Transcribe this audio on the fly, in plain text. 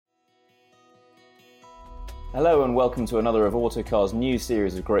Hello and welcome to another of Autocar's new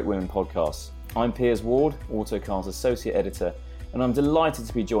series of Great Women podcasts. I'm Piers Ward, Autocar's Associate Editor, and I'm delighted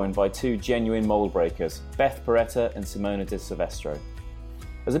to be joined by two genuine mould breakers, Beth Perretta and Simona Di Silvestro.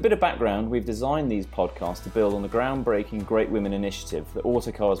 As a bit of background, we've designed these podcasts to build on the groundbreaking Great Women initiative that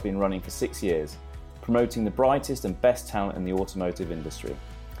Autocar has been running for 6 years, promoting the brightest and best talent in the automotive industry.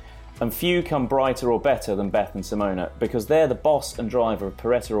 And few come brighter or better than Beth and Simona because they're the boss and driver of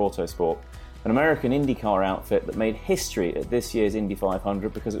Perretta Autosport, an American IndyCar outfit that made history at this year's Indy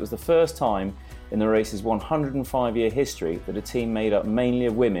 500 because it was the first time in the race's 105-year history that a team made up mainly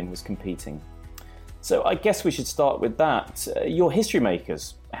of women was competing. So I guess we should start with that. You're history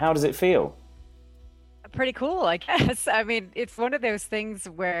makers. How does it feel? Pretty cool, I guess. I mean, it's one of those things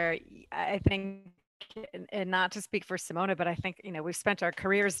where I think, and not to speak for Simona, but I think, we've spent our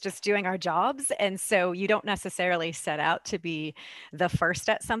careers just doing our jobs. And so you don't necessarily set out to be the first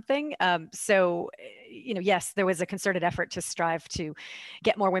at something. Yes, there was a concerted effort to strive to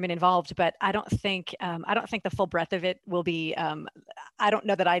get more women involved, but I don't think the full breadth of it will be, I don't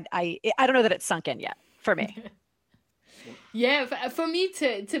know that it's sunk in yet for me. Yeah, for me,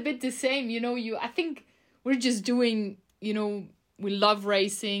 it's a bit the same. I think we're just doing, we love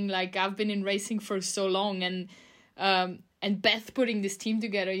racing. Like, I've been in racing for so long, and Beth putting this team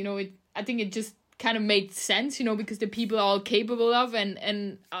together, I think it just kind of made sense, because the people are all capable of,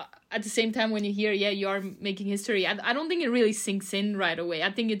 and at the same time, when you hear, you are making history, I don't think it really sinks in right away.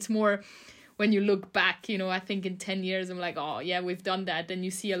 I think it's more when you look back, I think in 10 years, I'm like, oh yeah, we've done that. And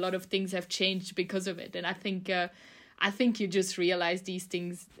you see a lot of things have changed because of it. And I think you just realize these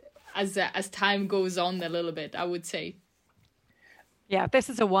things as time goes on a little bit, I would say. Yeah, if this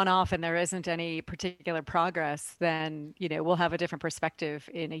is a one-off and there isn't any particular progress, then, we'll have a different perspective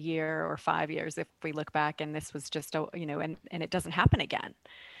in a year or 5 years if we look back and this was just, and it doesn't happen again.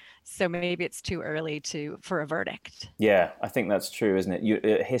 So maybe it's too early for a verdict. Yeah, I think that's true, isn't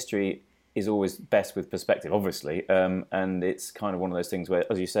it? History is always best with perspective, obviously. And it's kind of one of those things where,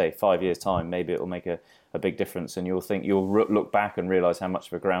 as you say, 5 years' time, maybe it will make a big difference and you'll look back and realise how much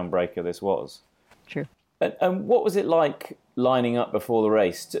of a groundbreaker this was. True. And what was it like lining up before the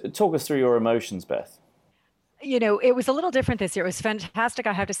race? Talk us through your emotions, Beth. It was a little different this year. It was fantastic,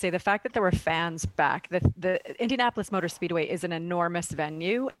 I have to say. The fact that there were fans back. The Indianapolis Motor Speedway is an enormous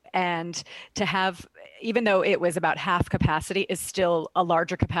venue, and to have, even though it was about half capacity, is still a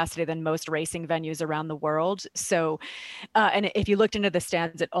larger capacity than most racing venues around the world. So, and if you looked into the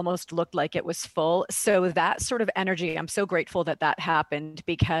stands, it almost looked like it was full. So that sort of energy, I'm so grateful that happened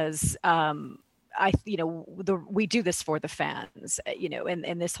because we do this for the fans,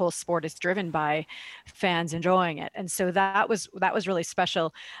 and this whole sport is driven by fans enjoying it. And so that was really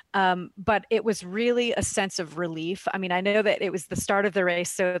special. But it was really a sense of relief. I mean, I know that it was the start of the race,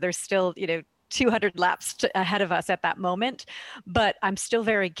 so there's still, 200 laps ahead of us at that moment, but I'm still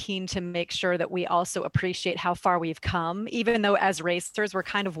very keen to make sure that we also appreciate how far we've come, even though as racers, we're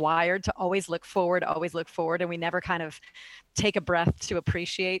kind of wired to always look forward, and we never kind of take a breath to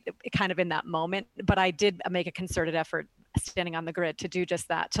appreciate it kind of in that moment. But I did make a concerted effort standing on the grid to do just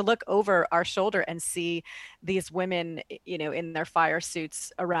that, to look over our shoulder and see these women, in their fire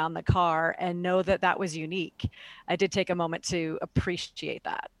suits around the car and know that was unique. I did take a moment to appreciate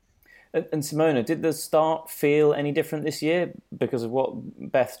that. And Simona, did the start feel any different this year because of what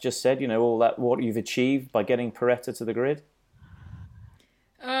Beth just said? All that, what you've achieved by getting Perretta to the grid?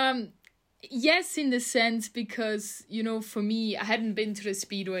 Yes, in the sense because, for me, I hadn't been to the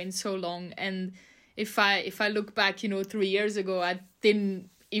Speedway in so long. And if I look back, 3 years ago, I didn't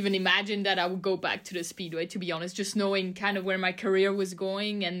even imagine that I would go back to the Speedway, to be honest, just knowing kind of where my career was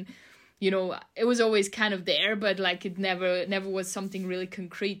going. And it was always kind of there, but like it never was something really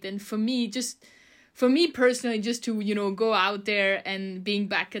concrete. And for me personally, just to, go out there and being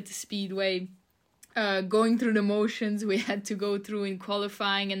back at the Speedway, going through the motions we had to go through in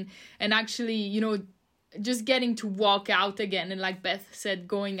qualifying and actually, just getting to walk out again. And like Beth said,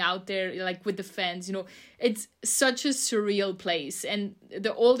 going out there like with the fans, it's such a surreal place. And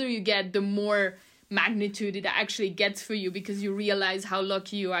the older you get, the more magnitude it actually gets for you, because you realize how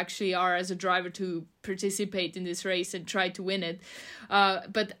lucky you actually are as a driver to participate in this race and try to win it.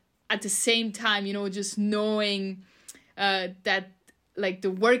 But at the same time, just knowing that like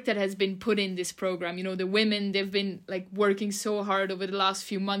the work that has been put in this program, the women, they've been like working so hard over the last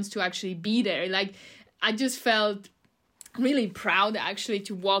few months to actually be there. Like, I just felt really proud actually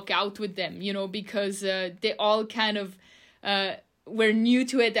to walk out with them, because they all kind of were new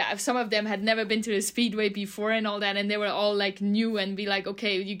to it. Some of them had never been to the Speedway before and all that, and they were all like new and be like,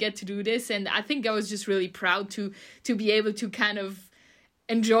 okay, you get to do this. And I think I was just really proud to be able to kind of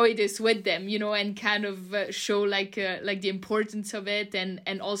enjoy this with them, you know, and kind of show like the importance of it,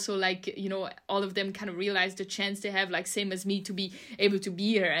 and also like, you know, all of them kind of realize the chance they have, like same as me, to be able to be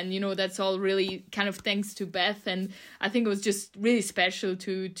here. And, you know, that's all really kind of thanks to Beth. And I think it was just really special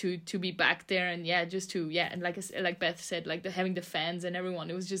to be back there, and and like Beth said, like having the fans and everyone,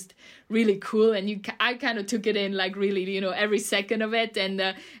 it was just really cool. And I kind of took it in, like really, you know, every second of it.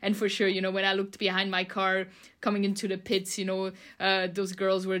 And for sure, you know, when I looked behind my car coming into the pits, you know, those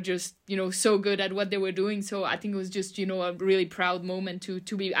girls were just, you know, so good at what they were doing. So I think it was just, you know, a really proud moment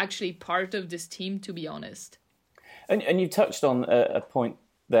to be actually part of this team, to be honest. And you touched on a point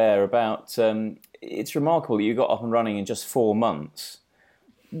there about it's remarkable that you got up and running in just 4 months.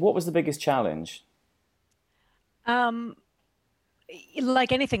 What was the biggest challenge? Like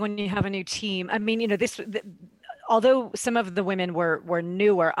anything when you have a new team, I mean, you know, although some of the women were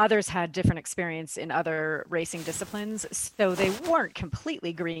newer, others had different experience in other racing disciplines, so they weren't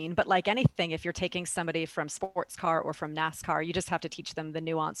completely green. But like anything, if you're taking somebody from sports car or from NASCAR, you just have to teach them the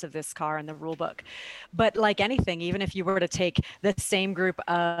nuance of this car and the rule book. But like anything, even if you were to take the same group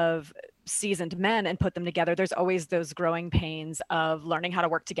of seasoned men and put them together, there's always those growing pains of learning how to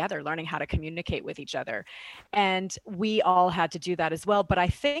work together, learning how to communicate with each other. And we all had to do that as well. But I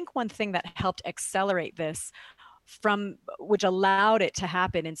think one thing that helped accelerate this, which allowed it to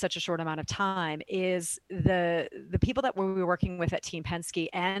happen in such a short amount of time, is the people that we were working with at Team Penske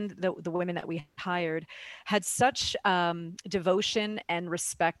and the women that we hired had such devotion and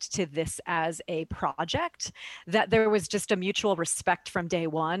respect to this as a project that there was just a mutual respect from day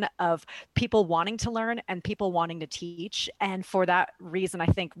one of people wanting to learn and people wanting to teach. And for that reason, I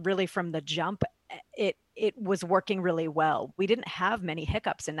think really from the jump, it was working really well. We didn't have many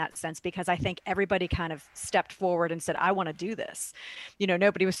hiccups in that sense because I think everybody kind of stepped forward and said, I want to do this. You know,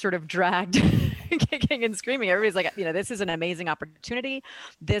 nobody was sort of dragged kicking and screaming. Everybody's like, you know, this is an amazing opportunity.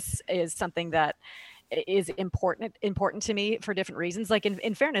 This is something that is important to me for different reasons. Like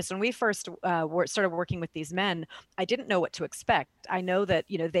in fairness, when we first started working with these men, I didn't know what to expect. I know that,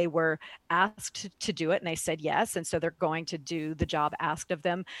 you know, they were asked to do it and they said yes. And so they're going to do the job asked of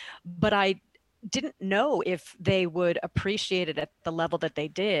them. But I didn't know if they would appreciate it at the level that they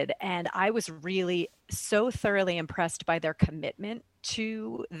did. And I was really so thoroughly impressed by their commitment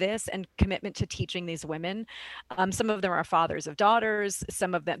to this and commitment to teaching these women. Some of them are fathers of daughters.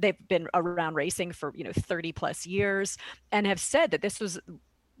 Some of them, they've been around racing for, you know, 30 plus years and have said that this was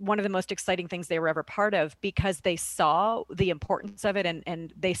one of the most exciting things they were ever part of because they saw the importance of it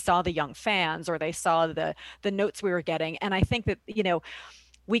and they saw the young fans, or they saw the notes we were getting. And I think that, you know,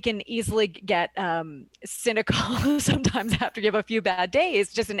 we can easily get cynical sometimes after you have a few bad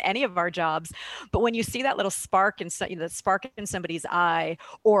days, just in any of our jobs. But when you see that little spark in somebody's eye,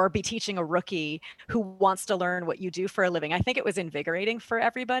 or be teaching a rookie who wants to learn what you do for a living, I think it was invigorating for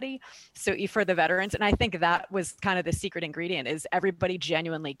everybody. So for the veterans, and I think that was kind of the secret ingredient, is everybody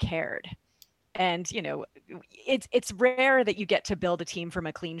genuinely cared. And, you know, it's rare that you get to build a team from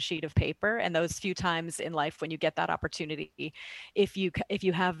a clean sheet of paper. And those few times in life when you get that opportunity, if you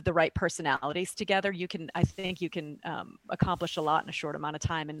have the right personalities together, I think you can accomplish a lot in a short amount of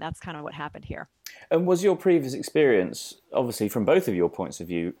time. And that's kind of what happened here. And was your previous experience, obviously from both of your points of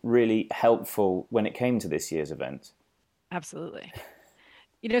view, really helpful when it came to this year's event? Absolutely.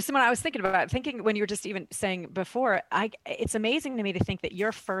 You know, Simone, I was thinking when you were just even saying before, it's amazing to me to think that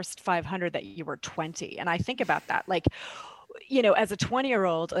your first 500 that you were 20. And I think about that, like, you know, as a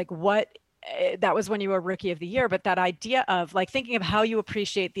 20-year-old, like that was when you were Rookie of the Year, but that idea of like thinking of how you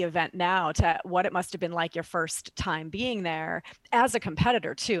appreciate the event now to what it must have been like your first time being there as a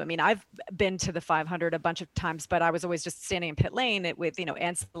competitor too. I mean, I've been to the 500 a bunch of times, but I was always just standing in pit lane with, you know,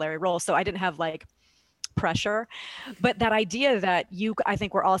 ancillary roles. So I didn't have like pressure, but that idea that I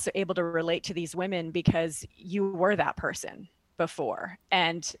think we're also able to relate to these women because you were that person before,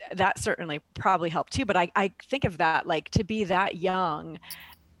 and that certainly probably helped too. But I think of that, like, to be that young,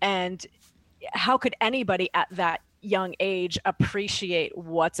 and how could anybody at that young age appreciate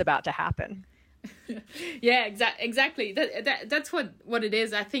what's about to happen? Yeah, exactly. That's what it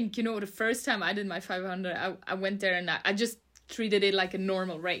is. I think, you know, the first time I did my 500, I went there and I just treated it like a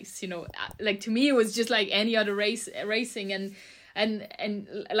normal race, you know. Like, to me it was just like any other racing, and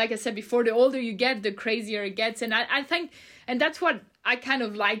like I said before, the older you get, the crazier it gets. And I think, and that's what I kind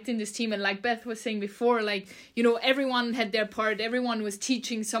of liked in this team. And like Beth was saying before, like, you know, everyone had their part. Everyone was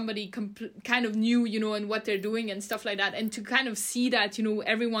teaching somebody kind of new, you know, and what they're doing and stuff like that. And to kind of see that, you know,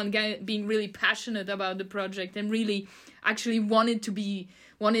 everyone being really passionate about the project and really actually wanted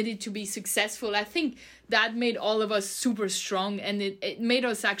it to be successful. I think that made all of us super strong, and it made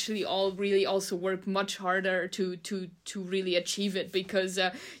us actually all really also work much harder to really achieve it, because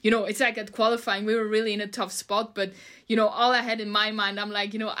you know, it's like at qualifying we were really in a tough spot, but you know, all I had in my mind, I'm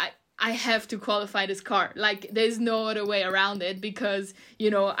like, you know, I have to qualify this car. Like, there's no other way around it, because,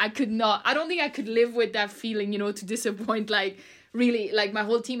 you know, I don't think I could live with that feeling, you know, to disappoint like really like my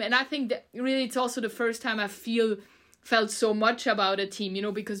whole team. And I think that really it's also the first time I felt so much about a team, you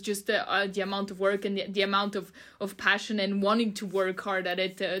know, because just the amount of work and the amount of passion and wanting to work hard at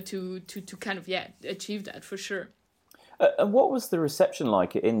it to kind of achieve that, for sure. And what was the reception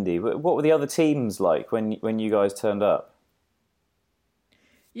like at Indy? What were the other teams like when you guys turned up?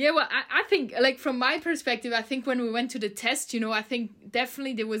 Yeah, well, I think, like, from my perspective, I think when we went to the test, you know, I think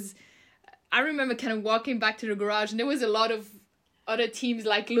definitely I remember kind of walking back to the garage, and there was a lot of other teams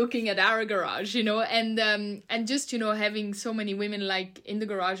like looking at our garage, you know, and just, you know, having so many women like in the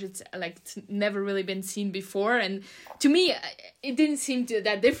garage, it's never really been seen before. And to me, it didn't seem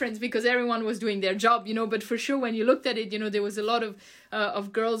that difference, because everyone was doing their job, you know. But for sure, when you looked at it, you know, there was a lot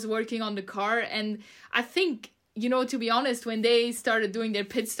of girls working on the car. And I think, you know, to be honest, when they started doing their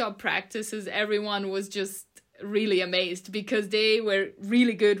pit stop practices, everyone was just really amazed, because they were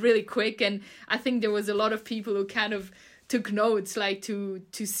really good, really quick. And I think there was a lot of people who kind of took notes, like to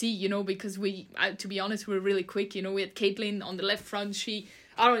see, you know, because to be honest, we were really quick, you know. We had Caitlin on the left front.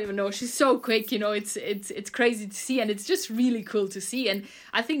 I don't even know, she's so quick, you know. It's crazy to see, and it's just really cool to see. And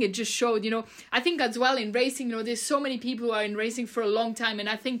I think it just showed, you know, I think as well in racing, you know, there's so many people who are in racing for a long time, and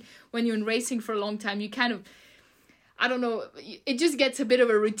I think when you're in racing for a long time, you kind of, I don't know, it just gets a bit of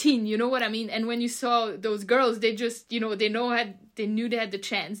a routine, you know what I mean? And when you saw those girls, they just, you know, they knew they had the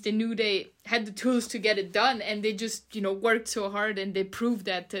chance, they knew they had the tools to get it done, and they just, you know, worked so hard, and they proved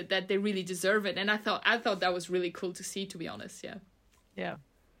that they really deserve it. And I thought that was really cool to see, to be honest. Yeah.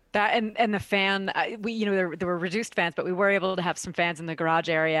 That and the fan, we, you know, there were reduced fans, but we were able to have some fans in the garage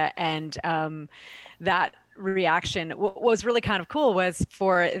area, and that reaction, what was really kind of cool was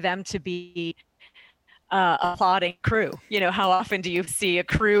for them to be applauding crew. You know, how often do you see a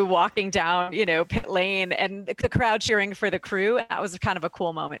crew walking down, you know, pit lane, and the crowd cheering for the crew? That was kind of a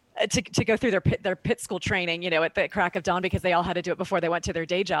cool moment to go through their pit school training, you know, at the crack of dawn, because they all had to do it before they went to their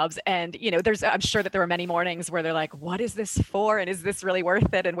day jobs. And, you know, I'm sure that there were many mornings where they're like, what is this for? And is this really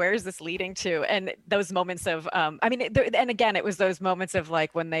worth it? And where is this leading to? And those moments of, and again, it was those moments of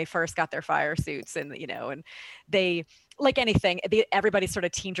like when they first got their fire suits, and, you know, and they, like anything, everybody's sort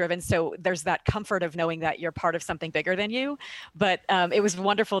of team driven. So there's that comfort of knowing that you're part of something bigger than you. But it was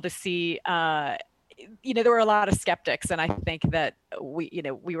wonderful to see, you know, there were a lot of skeptics, and I think that we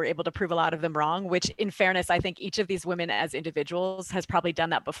were able to prove a lot of them wrong, which in fairness, I think each of these women as individuals has probably done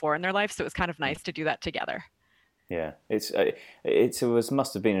that before in their life. So it was kind of nice to do that together. Yeah, it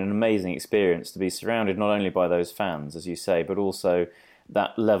must have been an amazing experience to be surrounded not only by those fans, as you say, but also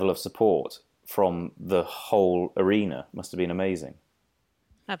that level of support from the whole arena. Must have been amazing.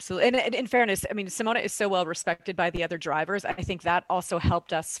 Absolutely. And in fairness, I mean, Simona is so well respected by the other drivers. I think that also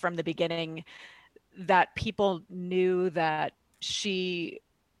helped us from the beginning, that people knew that she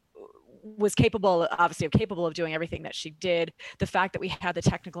was capable of doing everything that she did. The fact that we had the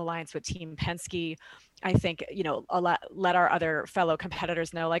technical alliance with Team Penske, I think, you know, let our other fellow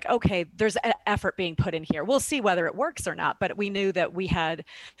competitors know, like, okay, there's an effort being put in here. We'll see whether it works or not, but we knew that we had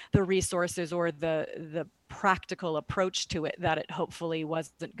the resources or the practical approach to it, that it hopefully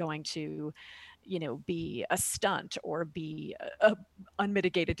wasn't going to, you know, be a stunt or be a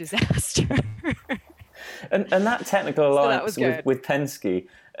unmitigated disaster. And that technical alliance with Penske,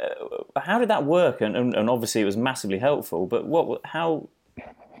 how did that work? And obviously it was massively helpful, but how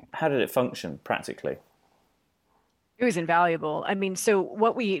did it function practically? It was invaluable. I mean, so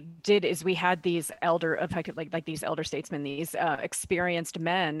what we did is we had these these elder statesmen, these experienced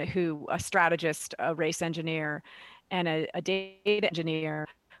men who, a strategist, a race engineer, and a data engineer,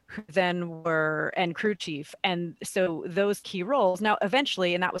 who then and crew chief. And so those key roles, now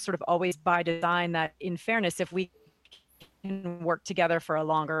eventually, and that was sort of always by design, that in fairness, if we can work together for a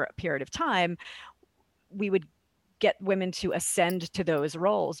longer period of time, we would get women to ascend to those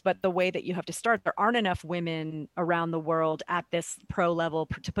roles. But the way that you have to start, there aren't enough women around the world at this pro level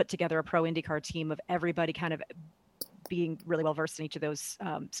to put together a pro IndyCar team of everybody kind of being really well versed in each of those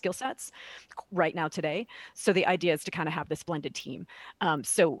skill sets right now today. So the idea is to kind of have this blended team.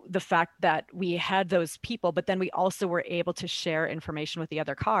 So the fact that we had those people, but then we also were able to share information with the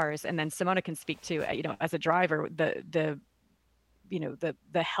other cars. And then Simona can speak to, as a driver, the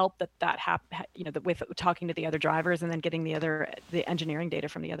help that happened, with talking to the other drivers and then getting the engineering data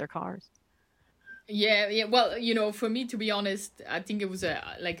from the other cars. Yeah. Well, for me, to be honest, I think it was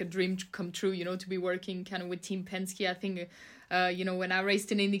a dream come true, to be working kind of with Team Penske. I think, when I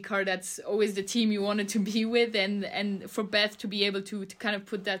raced in IndyCar, that's always the team you wanted to be with. And for Beth to be able to kind of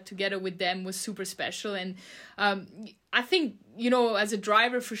put that together with them was super special. And I think, as a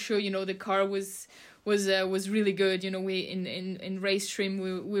driver, for sure, the car was really good. We in race trim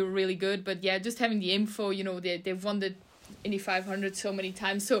we were really good, but yeah, just having the info, they've won the Indy 500 so many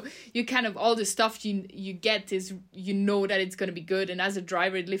times, so you kind of, all the stuff you get is, that it's going to be good, and as a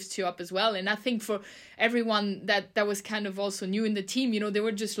driver it lifts you up as well. And I think for everyone that was kind of also new in the team, they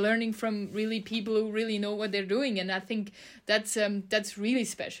were just learning from really people who really know what they're doing, and I think that's really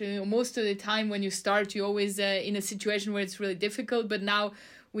special. Most of the time when you start, you're always in a situation where it's really difficult, but now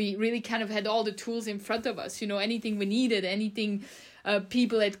we really kind of had all the tools in front of us, anything we needed, anything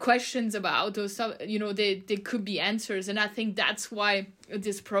people had questions about, or some, they could be answers. And I think that's why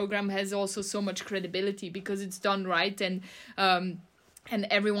this program has also so much credibility, because it's done right, and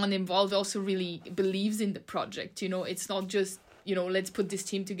everyone involved also really believes in the project. It's not just, let's put this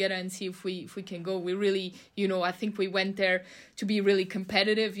team together and see if we can go. We really, I think we went there to be really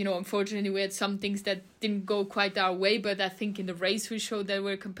competitive. Unfortunately, we had some things that didn't go quite our way, but I think in the race we showed that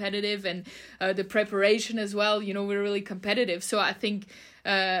we're competitive, and the preparation as well, we're really competitive. So I think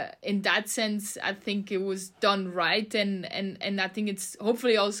in that sense, I think it was done right, and I think it's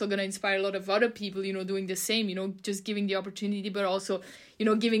hopefully also going to inspire a lot of other people, doing the same, just giving the opportunity, but also,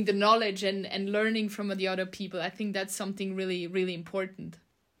 giving the knowledge and learning from the other people. I think that's something really, really important.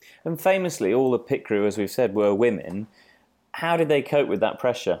 And famously, all the pit crew, as we've said, were women. How did they cope with that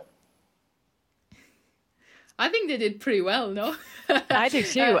pressure? I think they did pretty well, no? I do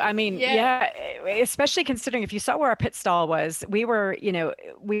too. I mean, yeah, especially considering if you saw where our pit stall was, we were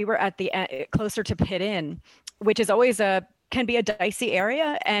at the closer to pit in, which is always can be a dicey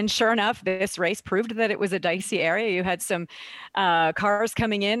area. And sure enough, this race proved that it was a dicey area. You had some cars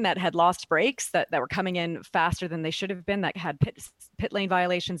coming in that had lost brakes, that were coming in faster than they should have been, that had pit lane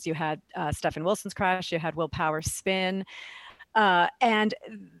violations. You had Stefan Wilson's crash. You had Will Power's spin. And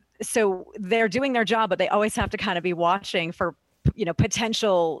so they're doing their job, but they always have to kind of be watching for,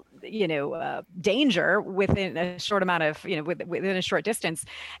 potential, danger within a short amount of, within a short distance.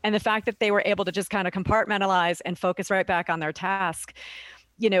 And the fact that they were able to just kind of compartmentalize and focus right back on their task,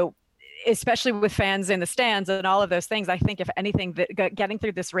 especially with fans in the stands and all of those things, I think if anything, that getting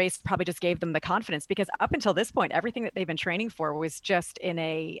through this race probably just gave them the confidence, because up until this point, everything that they've been training for was just in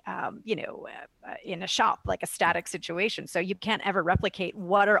a, in a shop, like a static situation. So you can't ever replicate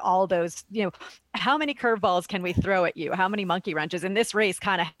what are all those, how many curveballs can we throw at you? How many monkey wrenches? And this race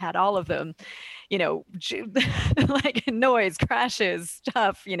kind of had all of them, like noise, crashes,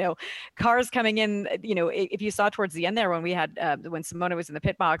 stuff, cars coming in, if you saw towards the end there when we had, when Simona was in the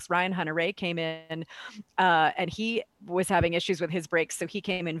pit box, Ryan Hunter-Reay came in and he was having issues with his brakes. So he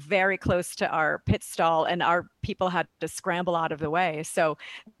came in very close to our pit stall and our people had to scramble out of the way. So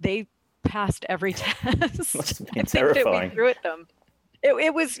they passed every test. Must have been terrifying. That we threw at them.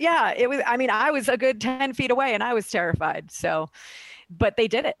 It was, I mean, I was a good 10 feet away and I was terrified. So, but they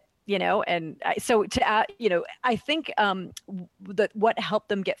did it. And so to add, I think that what helped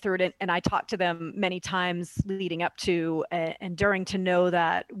them get through it, and I talked to them many times leading up to and during, to know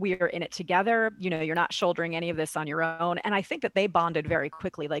that we're in it together. You're not shouldering any of this on your own. And I think that they bonded very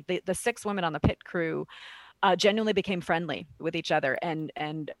quickly. Like the 6 women on the pit crew genuinely became friendly with each other. And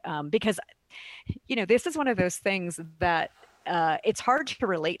because, this is one of those things that it's hard to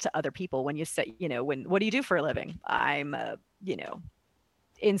relate to other people when you say, what do you do for a living? I'm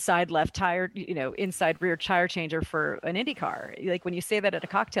inside left tire, inside rear tire changer for an Indy car. Like when you say that at a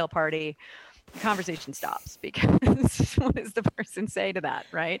cocktail party, the conversation stops, because what does the person say to that,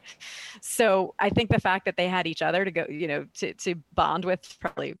 right? So I think the fact that they had each other to go, to bond with,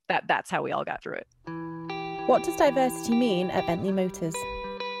 probably that's how we all got through it. What does diversity mean at Bentley Motors?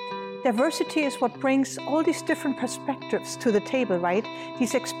 Diversity is what brings all these different perspectives to the table, right?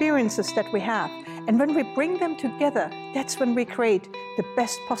 These experiences that we have. And when we bring them together, that's when we create the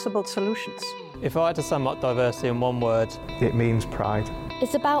best possible solutions. If I had to sum up diversity in one word, it means pride.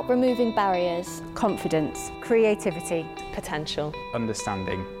 It's about removing barriers. Confidence. Creativity. Potential.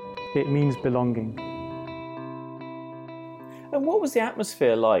 Understanding. It means belonging. And what was the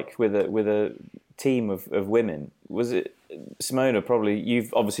atmosphere like with a team of women? Was it, Simona, probably,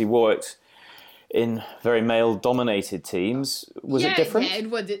 you've obviously worked in very male-dominated teams. Was it different?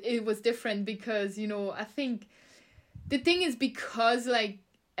 Yeah, it was different because, you know, I think the thing is because, like,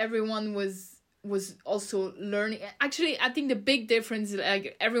 everyone was also learning. Actually, I think the big difference is,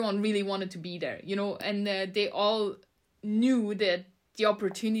 like, everyone really wanted to be there, you know, and they all knew that the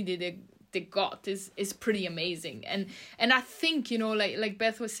opportunity they got is pretty amazing. And I think, you know, like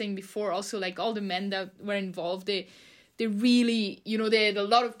Beth was saying before, also, like, all the men that were involved, they really, you know, they had a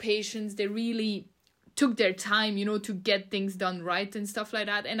lot of patience. They really took their time, you know, to get things done right and stuff like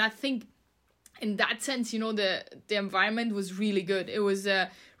that. And I think in that sense, you know, the environment was really good. It was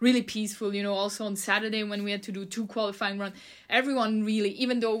really peaceful, you know. Also on Saturday when we had to do 2 qualifying runs, everyone really,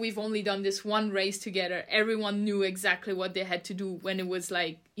 even though we've only done this one race together, everyone knew exactly what they had to do when it was,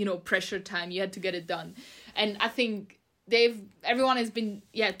 like, you know, pressure time. You had to get it done. And I think everyone has been,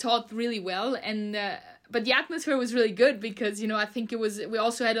 taught really well. And but the atmosphere was really good because, you know, I think we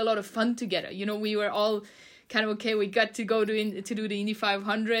also had a lot of fun together. You know, we were all kind of, okay, we got to go to do the Indy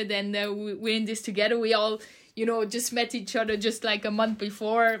 500 and we're in this together. We all, you know, just met each other just like a month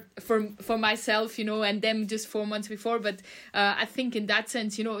before for myself, you know, and them just 4 months before. But I think in that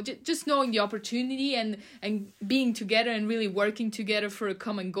sense, you know, just knowing the opportunity and being together and really working together for a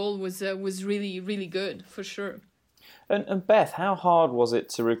common goal was really, really good, for sure. And Beth, how hard was it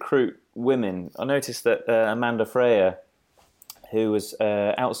to recruit women? I noticed that Amanda Freyer, who was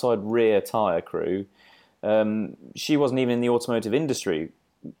outside rear tyre crew, she wasn't even in the automotive industry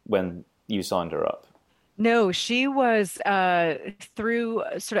when you signed her up. No, she was through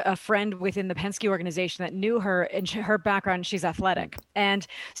sort of a friend within the Penske organization that knew her, and her background, she's athletic. And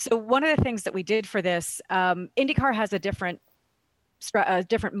so one of the things that we did for this, IndyCar has a different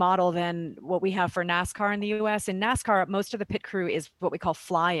model than what we have for NASCAR in the US. In NASCAR, most of the pit crew is what we call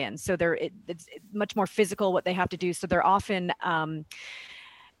fly-in. So it's much more physical what they have to do. So they're often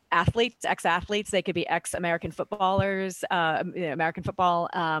athletes, ex-athletes. They could be ex-American footballers, American football,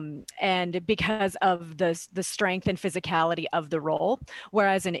 and because of the strength and physicality of the role.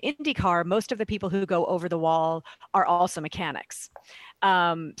 Whereas in IndyCar, most of the people who go over the wall are also mechanics.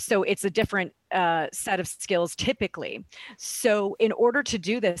 So it's a different set of skills typically. So in order to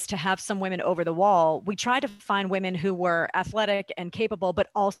do this, to have some women over the wall, we tried to find women who were athletic and capable, but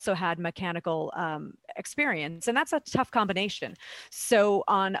also had mechanical experience. And that's a tough combination. So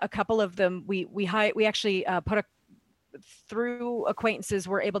on a couple of them, we actually through acquaintances,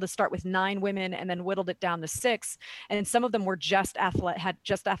 we're able to start with 9 women and then whittled it down to 6. And some of them were had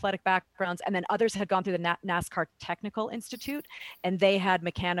just athletic backgrounds, and then others had gone through the NASCAR Technical Institute, and they had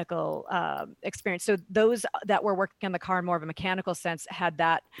mechanical experience. So those that were working on the car in more of a mechanical sense had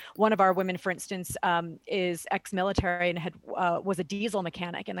that. One of our women, for instance, is ex-military and was a diesel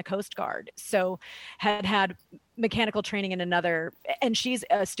mechanic in the Coast Guard. So had mechanical training in another, and she's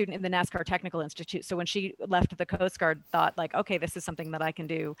a student in the NASCAR Technical Institute. So when she left the Coast Guard, thought like, okay, this is something that I can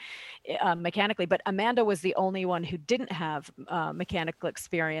do mechanically. But Amanda was the only one who didn't have mechanical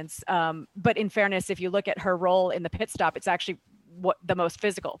experience. But in fairness, if you look at her role in the pit stop, it's actually the most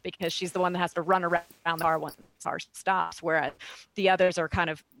physical, because she's the one that has to run around the car once the car stops, whereas the others are kind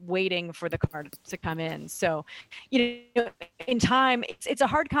of waiting for the car to come in. So, you know, in time, it's a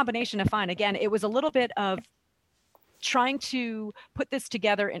hard combination to find. Again, it was a little bit of trying to put this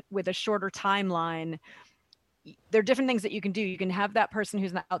together with a shorter timeline. There are different things that you can do. You can have that person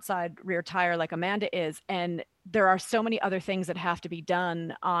who's an outside rear tire like Amanda is, and there are so many other things that have to be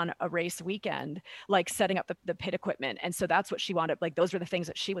done on a race weekend, like setting up the pit equipment. And so that's what she wanted. Like, those were the things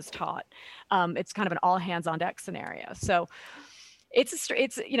that she was taught. It's kind of an all hands on deck scenario. So it's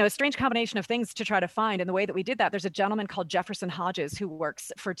a strange combination of things to try to find. And the way that we did that, there's a gentleman called Jefferson Hodges who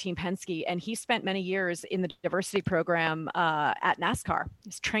works for Team Penske, and he spent many years in the diversity program at NASCAR.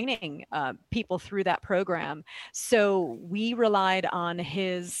 He's training people through that program. So we relied on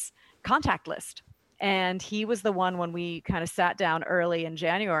his contact list. And he was the one when we kind of sat down early in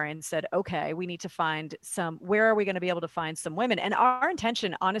January and said, okay, we need to find where are we going to be able to find some women? And our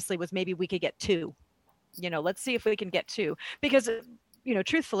intention, honestly, was maybe we could get 2. You know, let's see if we can get 2, because, you know,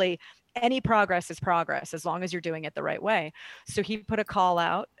 truthfully, any progress is progress as long as you're doing it the right way. So he put a call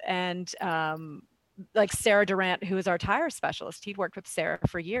out, and like Sarah Durant, who is our tire specialist, he'd worked with Sarah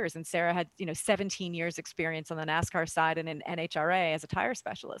for years, and Sarah had, 17 years experience on the NASCAR side and in NHRA as a tire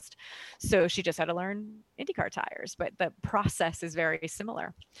specialist. So she just had to learn IndyCar tires, but the process is very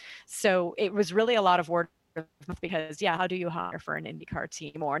similar. So it was really a lot of work, because how do you hire for an IndyCar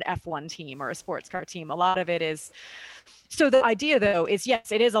team or an F1 team or a sports car team? A lot of it is, so the idea though is,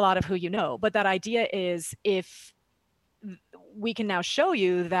 yes, it is a lot of who you know, but that idea is, if we can now show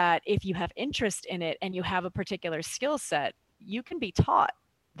you that if you have interest in it and you have a particular skill set, you can be taught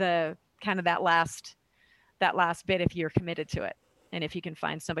the kind of that last bit if you're committed to it, and if you can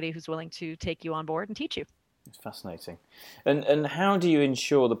find somebody who's willing to take you on board and teach you. It's fascinating. And how do you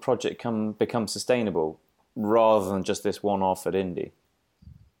ensure the project becomes sustainable rather than just this one-off at Indy?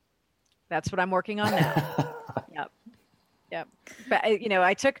 That's what I'm working on now. Yep. But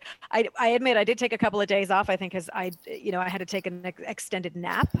I admit I did take a couple of days off, I think, because I had to take an extended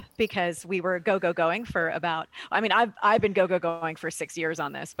nap because we were going for about, I've been going for 6 years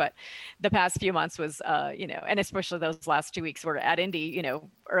on this, but the past few months was, and especially those last 2 weeks were at Indy,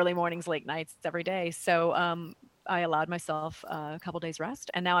 early mornings, late nights, every day. So, I allowed myself a couple days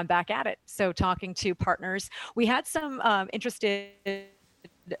rest, and now I'm back at it. So talking to partners, we had some interested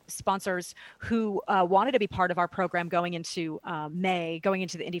sponsors who wanted to be part of our program going into May, going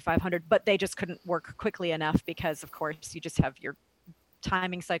into the Indy 500, but they just couldn't work quickly enough because, of course, you just have your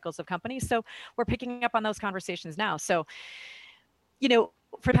timing cycles of companies. So we're picking up on those conversations now. So,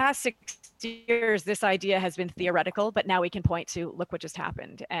 for the past 6 years, this idea has been theoretical, but now we can point to, look what just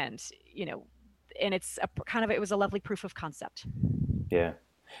happened. And, and it's it was a lovely proof of concept. Yeah.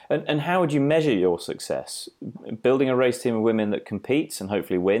 And how would you measure your success? Building a race team of women that competes and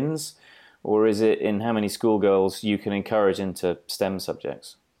hopefully wins? Or is it in how many schoolgirls you can encourage into STEM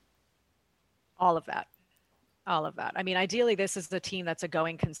subjects? All of that. Ideally, this is the team that's a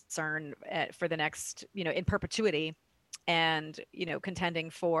going concern for the next, in perpetuity, and, contending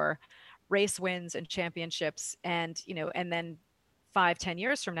for race wins and championships. And, and then 5-10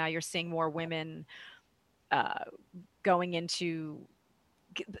 years from now, you're seeing more women going into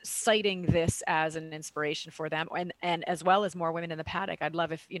citing this as an inspiration for them, and as well as more women in the paddock. I'd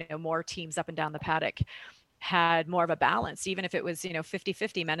love if more teams up and down the paddock had more of a balance, even if it was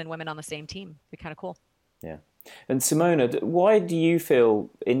 50-50 men and women on the same team. It'd be kind of cool. Yeah. And Simona, why do you feel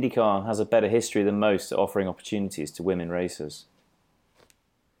IndyCar has a better history than most at offering opportunities to women racers?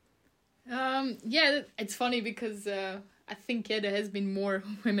 It's funny because I think there has been more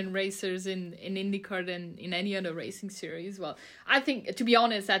women racers in IndyCar than in any other racing series. Well, I think, to be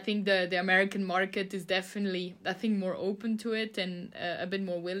honest, the American market is definitely, more open to it and a bit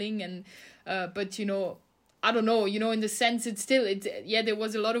more willing. And but I don't know, in the sense there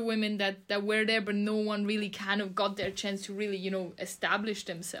was a lot of women that were there, but no one really kind of got their chance to really establish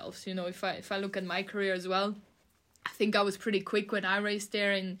themselves. If I look at my career as well, I think I was pretty quick when I raced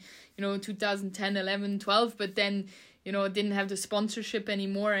there in 2010, 11, 12, but then didn't have the sponsorship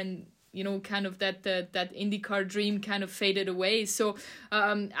anymore, and kind of that IndyCar dream kind of faded away. So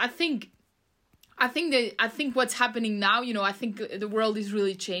I think what's happening now, I think the world is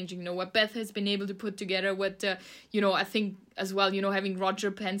really changing. What Beth has been able to put together, what I think as well, having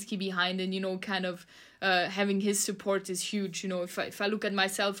Roger Penske behind, and kind of having his support is huge. If I look at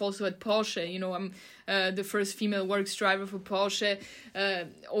myself also at Porsche, I'm the first female works driver for Porsche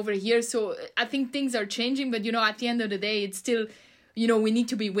over here. So I think things are changing, but at the end of the day, it's still, we need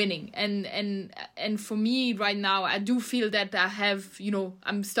to be winning. And for me right now, I do feel that I have,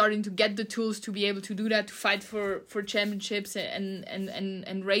 I'm starting to get the tools to be able to do that, to fight for championships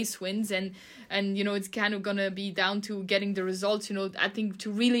and race wins. And it's kind of going to be down to getting the results. I think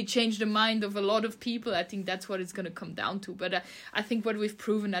to really change the mind of a lot of people, I think that's what it's going to come down to. But I think what we've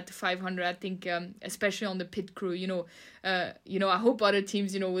proven at the 500, I think, especially on the pit crew, I hope other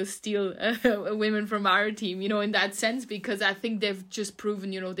teams, will steal women from our team, in that sense, because I think they've just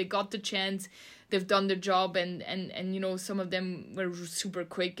proven, they got the chance, they've done their job, and some of them were super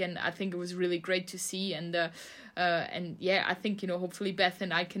quick, and I think it was really great to see. And I think, hopefully Beth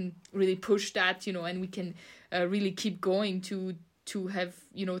and I can really push that, and we can really keep going to have,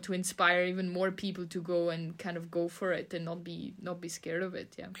 to inspire even more people to go and kind of go for it and not be scared of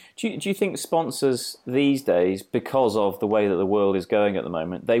it. Yeah. Do you think sponsors these days, because of the way that the world is going at the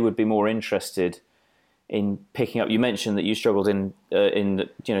moment, they would be more interested in picking up? You mentioned that you struggled in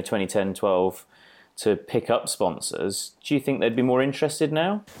 2010, 12 to pick up sponsors. Do you think they'd be more interested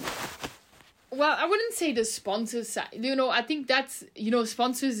now? Well, I wouldn't say the sponsor side. I think that's,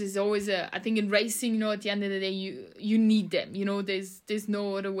 sponsors is always I think in racing, at the end of the day, you need them. There's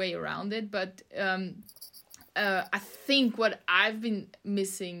no other way around it. But I think what I've been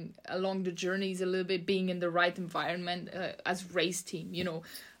missing along the journey is a little bit being in the right environment as race team.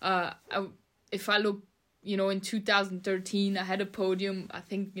 If I look, in 2013, I had a podium. I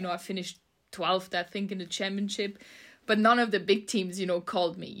think, I finished 12th, I think, in the championship. But none of the big teams,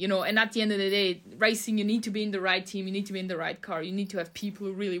 called me, and at the end of the day, racing, you need to be in the right team, you need to be in the right car, you need to have people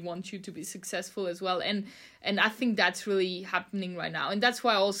who really want you to be successful as well. And I think that's really happening right now. And that's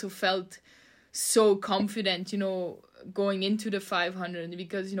why I also felt so confident, going into the 500,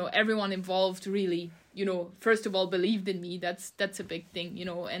 because, everyone involved really, first of all, believed in me. That's a big thing,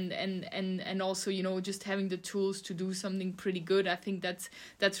 and also, just having the tools to do something pretty good. I think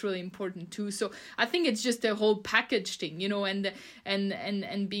that's really important too. So I think it's just a whole package thing,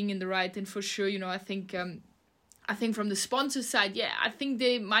 and being in the right. And for sure, I think from the sponsor side, I think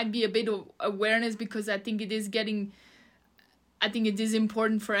there might be a bit of awareness, because I think it is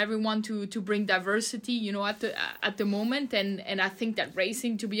important for everyone to bring diversity, at the moment. And I think that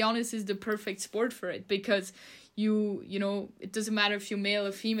racing, to be honest, is the perfect sport for it, because it doesn't matter if you're male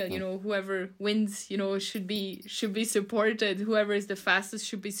or female, whoever wins, should be supported. Whoever is the fastest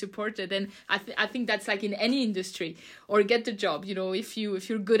should be supported. And I think that's like in any industry, or get the job, if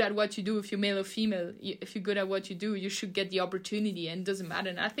you're good at what you do, if you're male or female, if you're good at what you do, you should get the opportunity, and it doesn't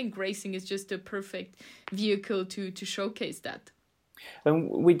matter. And I think racing is just a perfect vehicle to showcase that. And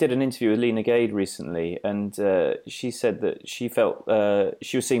we did an interview with Lena Gade recently, and she said that she felt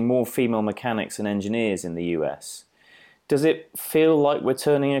she was seeing more female mechanics and engineers in the US. Does it feel like we're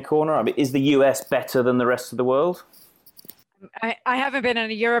turning a corner? I mean, is the US better than the rest of the world? I haven't been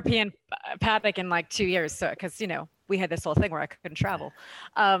in a European paddock in like 2 years, so because we had this whole thing where I couldn't travel.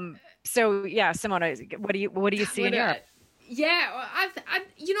 So yeah, Simona, what do you see in Europe? I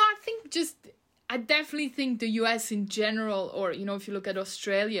think just. I definitely think the US in general, or, if you look at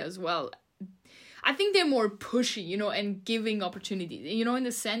Australia as well, I think they're more pushy, and giving opportunities, in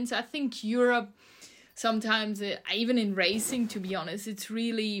the sense. I think Europe sometimes, even in racing, to be honest, it's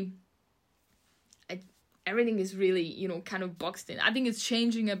really, everything is really, kind of boxed in. I think it's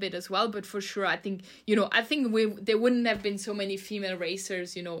changing a bit as well, but for sure, I think, there wouldn't have been so many female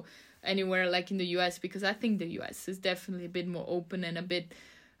racers, anywhere like in the US, because I think the US is definitely a bit more open and a bit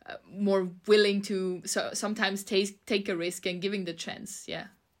more willing to sometimes take a risk and giving the chance. Yeah,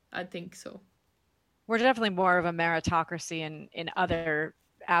 I think so. We're definitely more of a meritocracy in other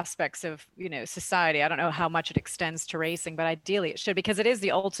aspects of society. I don't know how much it extends to racing, but ideally it should, because it is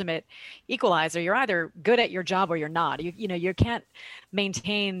the ultimate equalizer. You're either good at your job or you're not. You can't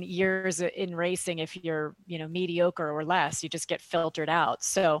maintain years in racing if you're mediocre or less. You just get filtered out.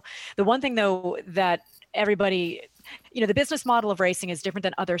 So the one thing though that everybody, the business model of racing is different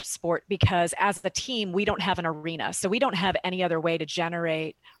than other sport, because as the team, we don't have an arena. So we don't have any other way to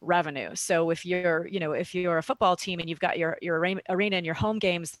generate revenue. So if you're a football team and you've got your arena and your home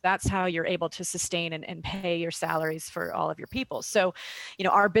games, that's how you're able to sustain and pay your salaries for all of your people. So,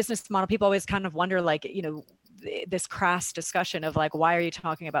 our business model, people always kind of wonder, like, this crass discussion of like, why are you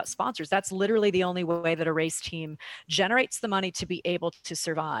talking about sponsors? That's literally the only way that a race team generates the money to be able to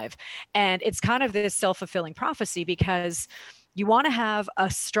survive. And it's kind of this self-fulfilling prophecy, because you want to have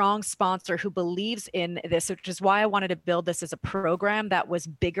a strong sponsor who believes in this, which is why I wanted to build this as a program that was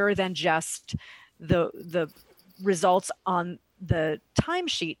bigger than just the results on the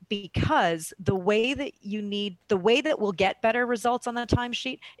timesheet, because the way that we'll get better results on the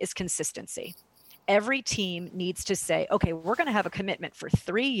timesheet is consistency. Every team needs to say, okay, we're going to have a commitment for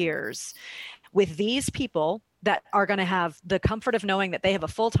 3 years with these people that are going to have the comfort of knowing that they have a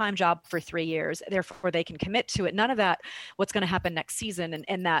full-time job for 3 years. Therefore, they can commit to it. None of that, what's going to happen next season.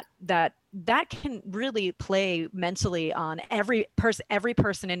 And that can really play mentally on every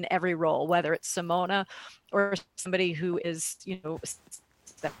person in every role, whether it's Simona or somebody who is,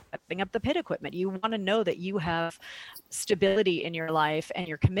 setting up the pit equipment. You want to know that you have stability in your life and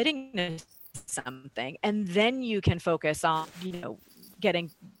you're committing to something, and then you can focus on getting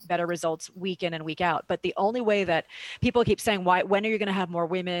better results week in and week out. But the only way that people keep saying, when are you going to have more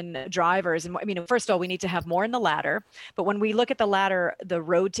women drivers? And first of all, we need to have more in the ladder. But when we look at the ladder, the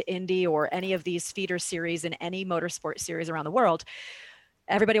Road to Indy or any of these feeder series in any motorsport series around the world,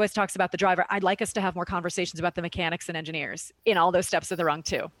 everybody always talks about the driver. I'd like us to have more conversations about the mechanics and engineers in all those steps of the rung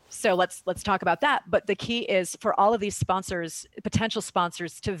too. So let's talk about that. But the key is for all of these sponsors, potential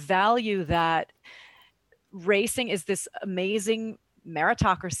sponsors, to value that racing is this amazing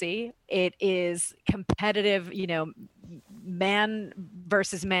meritocracy. It is competitive, man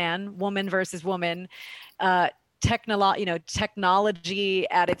versus man, woman versus woman, technology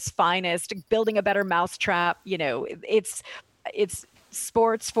at its finest, building a better mousetrap. It's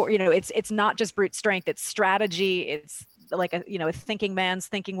sports for, it's not just brute strength, it's strategy. It's like a thinking man's,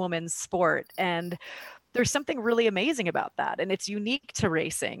 thinking woman's sport. And there's something really amazing about that. And it's unique to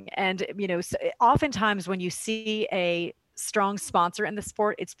racing. And, oftentimes when you see a strong sponsor in the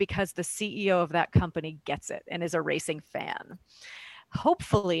sport, it's because the CEO of that company gets it and is a racing fan.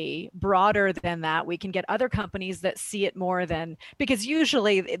 hopefully broader than that. We can get other companies that see it more than, because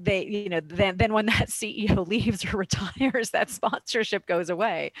usually they, you know, then when that CEO leaves or retires, that sponsorship goes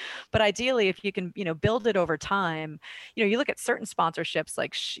away. But ideally, if you can, you know, build it over time, you know, you look at certain sponsorships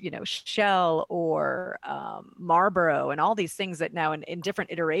like, you know, Shell or Marlboro and all these things that now in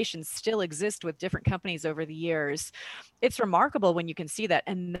different iterations still exist with different companies over the years. It's remarkable when you can see that.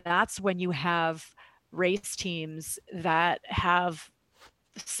 And that's when you have race teams that have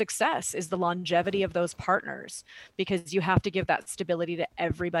success, is the longevity of those partners, because you have to give that stability to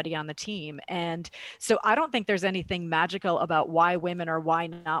everybody on the team. And so I don't think there's anything magical about why women or why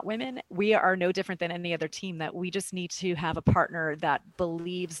not women. We are no different than any other team, that we just need to have a partner that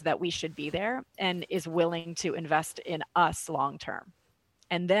believes that we should be there and is willing to invest in us long term.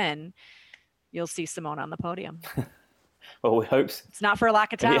 And then you'll see Simone on the podium. Well, we hope so. It's not for a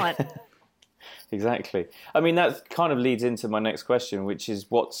lack of talent. Yeah. Exactly. I mean, that kind of leads into my next question, which is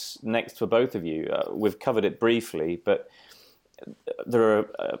what's next for both of you? We've covered it briefly, but there are,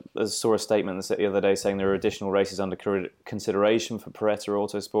 I saw a statement the other day saying there are additional races under consideration for Beretta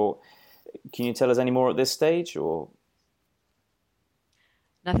Autosport. Can you tell us any more at this stage, or?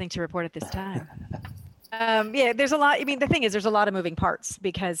 Nothing to report at this time. Yeah, there's a lot. I mean, the thing is, there's a lot of moving parts,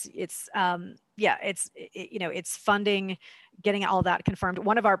 because it's, you know, it's funding, getting all that confirmed.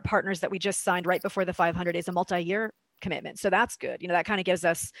 One of our partners that we just signed right before the 500 is a multi-year commitment. So that's good. You know, that kind of gives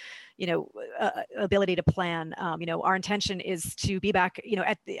us, you know, ability to plan. You know, our intention is to be back, you know,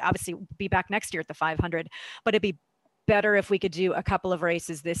 obviously be back next year at the 500, but it'd be better if we could do a couple of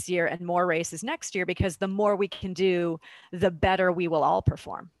races this year and more races next year, because the more we can do, the better we will all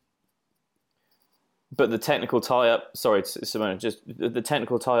perform. But the technical tie-up, sorry, Simone, just the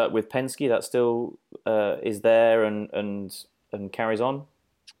technical tie-up with Penske, that still is there and carries on?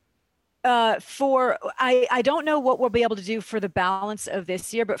 I don't know what we'll be able to do for the balance of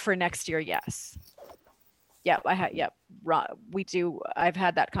this year, but for next year, yes. Yeah, we do. I've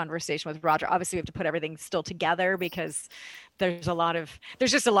had that conversation with Roger. Obviously, we have to put everything still together, because there's just a lot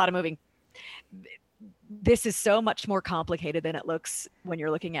of moving. This is so much more complicated than it looks when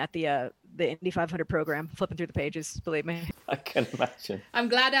you're looking at the Indy 500 program, flipping through the pages, believe me. I can imagine. I'm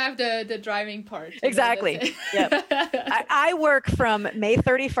glad I have the driving part. Exactly. Yeah. I work from May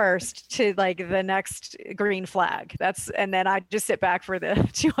 31st to like the next green flag. And then I just sit back for the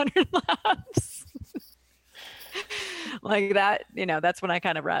 200 laps. Like that, you know, that's when I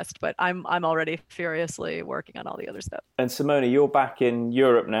kind of rest, but I'm already furiously working on all the other stuff. And Simone, you're back in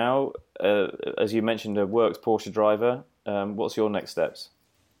Europe now, as you mentioned, a works Porsche driver. What's your next steps?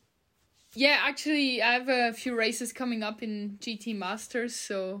 Yeah, actually, I have a few races coming up in GT Masters.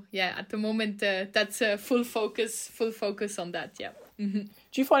 So yeah, at the moment, that's a full focus on that. Yeah. Mm-hmm.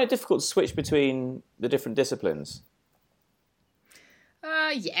 Do you find it difficult to switch between the different disciplines?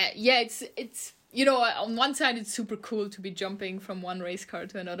 Yeah. It's you know, on one side it's super cool to be jumping from one race car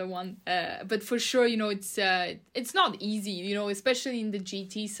to another one. But for sure, you know, it's not easy. You know, especially in the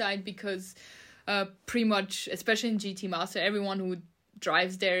GT side, because pretty much, especially in GT Master, everyone who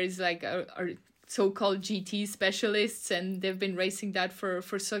drives there is like are so-called GT specialists, and they've been racing that for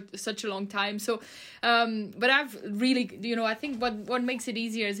such a long time. So, but I've really, you know, I think what makes it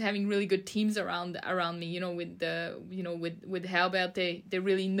easier is having really good teams around me. You know, with Herbert, they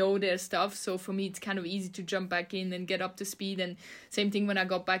really know their stuff. So for me, it's kind of easy to jump back in and get up to speed. And same thing when I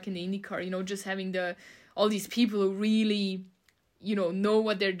got back in the IndyCar. You know, just having all these people who really, you know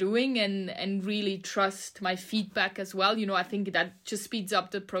what they're doing and really trust my feedback as well. You know, I think that just speeds up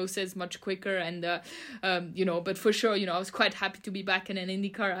the process much quicker. And you know, but for sure, you know, I was quite happy to be back in an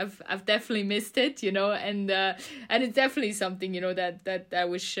IndyCar. I've definitely missed it, you know, and it's definitely something, you know, that I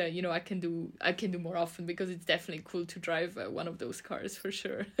wish you know I can do more often, because it's definitely cool to drive one of those cars for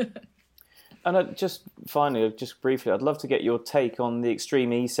sure. And just finally, just briefly, I'd love to get your take on the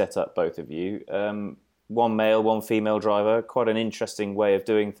Extreme E setup, both of you. One male, one female driver, quite an interesting way of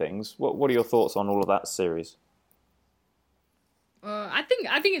doing things. What are your thoughts on all of that series? I think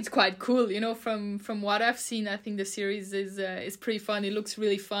it's quite cool. You know, from what I've seen, I think the series is pretty fun. It looks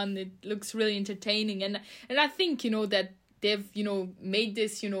really fun. It looks really entertaining, and I think, you know, that they've, you know, made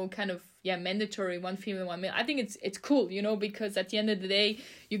this, you know, kind of mandatory, one female, one male. I think it's cool, you know, because at the end of the day,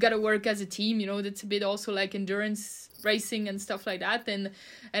 you got to work as a team. You know, that's a bit also like endurance racing and stuff like that, and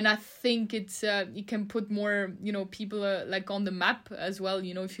I think it's you can put more, you know, people like on the map as well.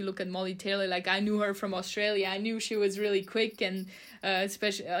 You know, if you look at Molly Taylor, like I knew her from Australia, I knew she was really quick, and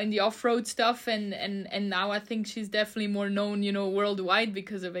especially in the off-road stuff, and now I think she's definitely more known, you know, worldwide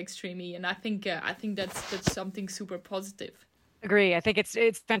because of Extreme E, and I think that's something super positive. Agree. I think it's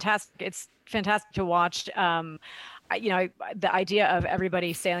fantastic. It's fantastic to watch. the idea of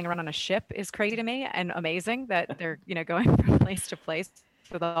everybody sailing around on a ship is crazy to me, and amazing that they're, going from place to place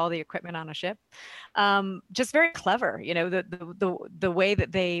with all the equipment on a ship. Just very clever, the way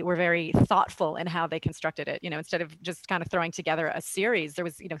that they were very thoughtful in how they constructed it. Instead of just kind of throwing together a series, there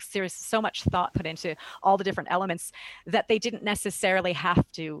was, so much thought put into all the different elements that they didn't necessarily have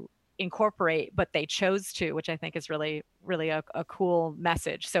to incorporate, but they chose to, which I think is really, really a cool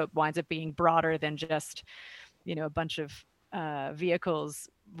message. So it winds up being broader than just, a bunch of vehicles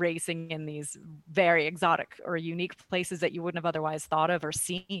racing in these very exotic or unique places that you wouldn't have otherwise thought of or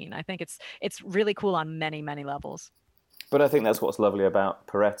seen. I think it's really cool on many, many levels. But I think that's what's lovely about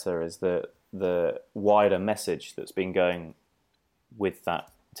Paretta is the wider message that's been going with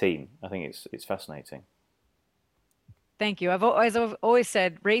that team. I think it's fascinating. Thank you. I've always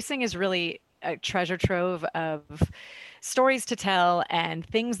said racing is really a treasure trove of stories to tell and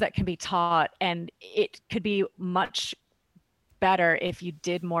things that can be taught, and it could be much better if you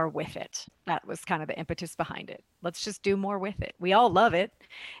did more with it. That was kind of the impetus behind it. Let's just do more with it. We all love it.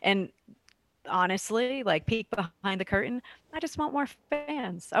 And honestly, like, peek behind the curtain, I just want more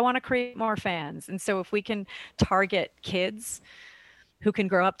fans. I want to create more fans. And so if we can target kids who can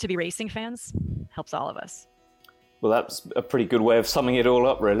grow up to be racing fans, helps all of us. Well, that's a pretty good way of summing it all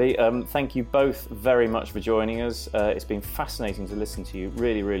up, really. Thank you both very much for joining us. It's been fascinating to listen to you.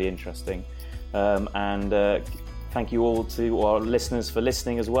 Really, really interesting. And thank you all to our listeners for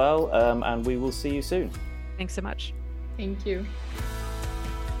listening as well. And we will see you soon. Thanks so much. Thank you.